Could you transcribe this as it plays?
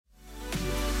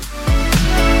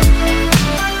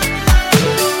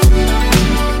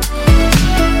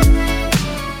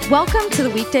Welcome to the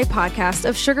Weekday podcast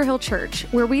of Sugar Hill Church,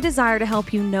 where we desire to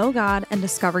help you know God and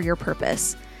discover your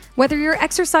purpose. Whether you're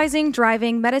exercising,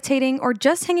 driving, meditating, or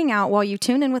just hanging out while you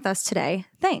tune in with us today,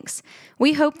 thanks.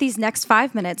 We hope these next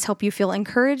 5 minutes help you feel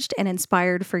encouraged and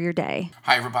inspired for your day.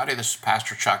 Hi, everybody. This is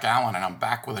Pastor Chuck Allen, and I'm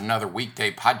back with another Weekday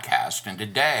podcast. And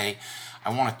today, I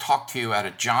want to talk to you out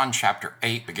of John chapter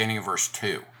 8, beginning of verse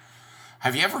 2.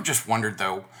 Have you ever just wondered,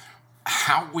 though,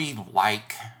 how we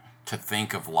like to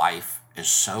think of life is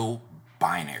so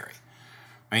binary?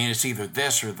 I mean, it's either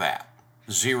this or that,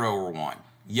 0 or 1,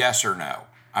 yes or no.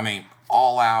 I mean,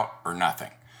 all out or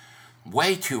nothing.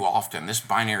 Way too often, this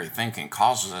binary thinking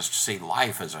causes us to see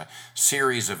life as a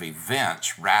series of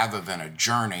events rather than a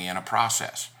journey and a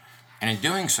process. And in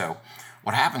doing so,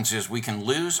 what happens is we can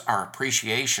lose our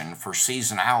appreciation for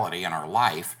seasonality in our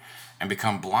life and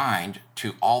become blind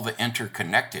to all the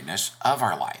interconnectedness of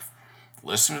our life.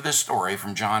 Listen to this story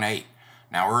from John 8.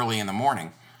 Now early in the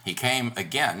morning, he came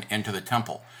again into the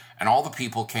temple, and all the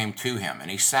people came to him, and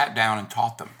he sat down and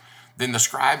taught them. Then the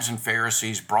scribes and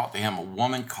Pharisees brought to him a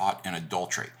woman caught in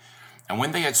adultery. And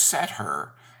when they had set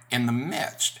her in the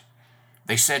midst,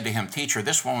 they said to him, "Teacher,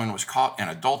 this woman was caught in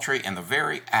adultery in the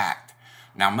very act.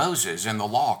 Now Moses in the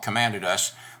law commanded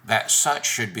us that such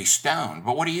should be stoned.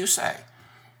 But what do you say?"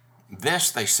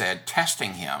 This they said,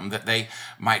 testing him, that they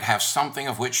might have something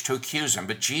of which to accuse him.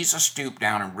 But Jesus stooped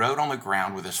down and wrote on the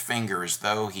ground with his finger as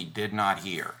though he did not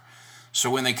hear. So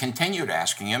when they continued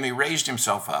asking him, he raised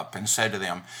himself up and said to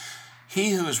them,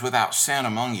 "He who is without sin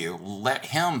among you, let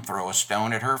him throw a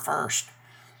stone at her first."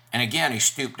 And again he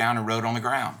stooped down and wrote on the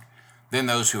ground. Then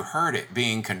those who heard it,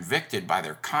 being convicted by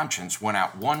their conscience, went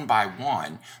out one by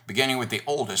one, beginning with the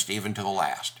oldest even to the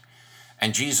last.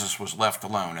 And Jesus was left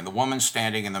alone, and the woman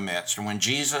standing in the midst. And when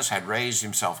Jesus had raised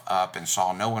himself up and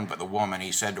saw no one but the woman,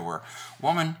 he said to her,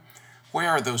 "Woman, where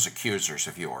are those accusers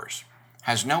of yours?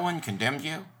 Has no one condemned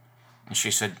you?" And she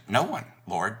said, "No one,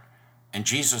 Lord." And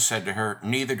Jesus said to her,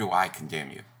 "Neither do I condemn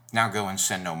you. Now go and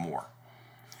sin no more."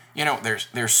 You know,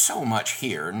 there's so much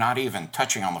here, not even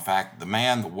touching on the fact the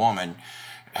man the woman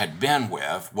had been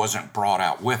with wasn't brought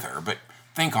out with her. But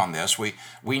think on this. We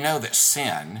know that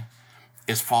sin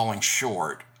is falling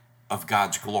short of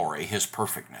God's glory, his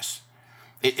perfectness.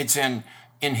 It's in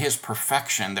his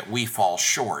perfection that we fall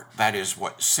short. That is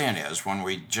what sin is, when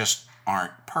we just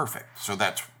aren't perfect. So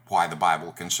that's why the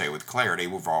Bible can say with clarity,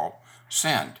 we've all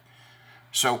sinned.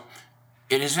 So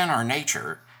it is in our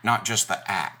nature, not just the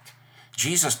act.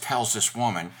 Jesus tells this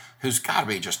woman, who's got to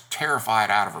be just terrified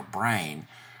out of her brain,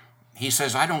 he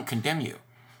says, "I don't condemn you."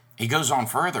 He goes on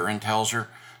further and tells her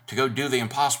to go do the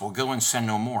impossible, go and sin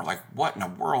no more. Like, what in the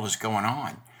world is going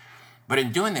on? But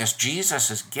in doing this,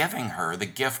 Jesus is giving her the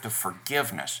gift of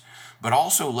forgiveness, but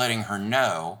also letting her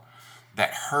know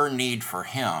that her need for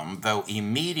him, though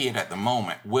immediate at the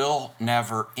moment, will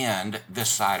never end this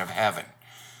side of heaven.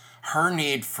 Her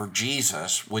need for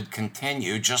Jesus would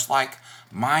continue just like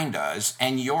mine does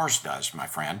and yours does, my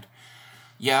friend.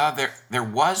 Yeah, there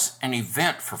was an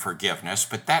event for forgiveness,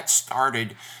 but that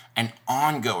started an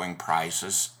ongoing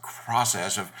process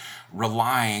of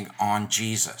relying on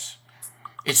Jesus.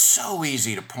 It's so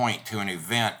easy to point to an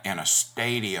event in a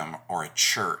stadium or a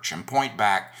church and point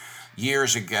back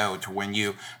years ago to when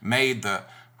you made the,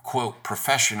 quote,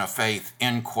 profession of faith,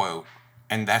 end quote,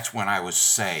 and that's when I was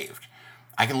saved.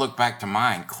 I can look back to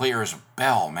mine clear as a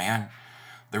bell, man.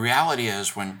 The reality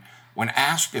is when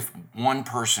asked if one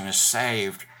person is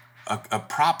saved, a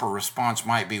proper response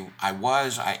might be, I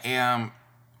was, I am,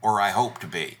 or I hope to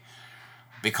be.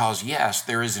 Because yes,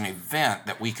 there is an event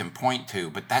that we can point to,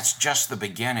 but that's just the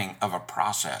beginning of a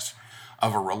process,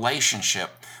 of a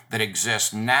relationship that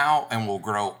exists now and will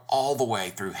grow all the way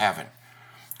through heaven.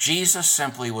 Jesus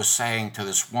simply was saying to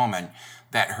this woman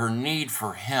that her need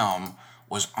for him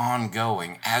was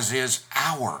ongoing, as is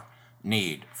our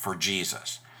need for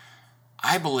Jesus.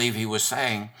 I believe he was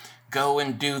saying, go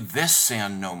and do this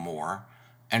sin no more,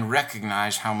 and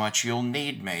recognize how much you'll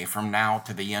need me from now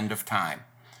to the end of time.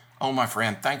 Oh, my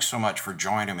friend, thanks so much for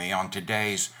joining me on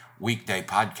today's Weekday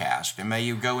podcast, and may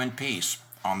you go in peace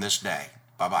on this day.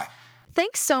 Bye-bye.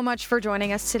 Thanks so much for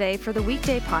joining us today for the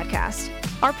Weekday podcast.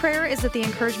 Our prayer is that the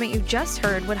encouragement you just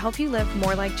heard would help you live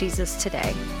more like Jesus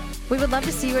today. We would love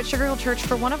to see you at Sugar Hill Church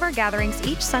for one of our gatherings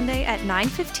each Sunday at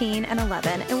 9:15 and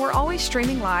 11, and we're always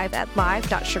streaming live at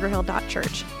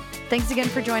live.sugarhill.church. Thanks again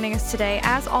for joining us today.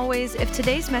 As always, if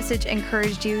today's message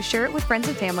encouraged you, share it with friends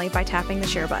and family by tapping the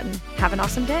share button. Have an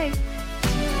awesome day.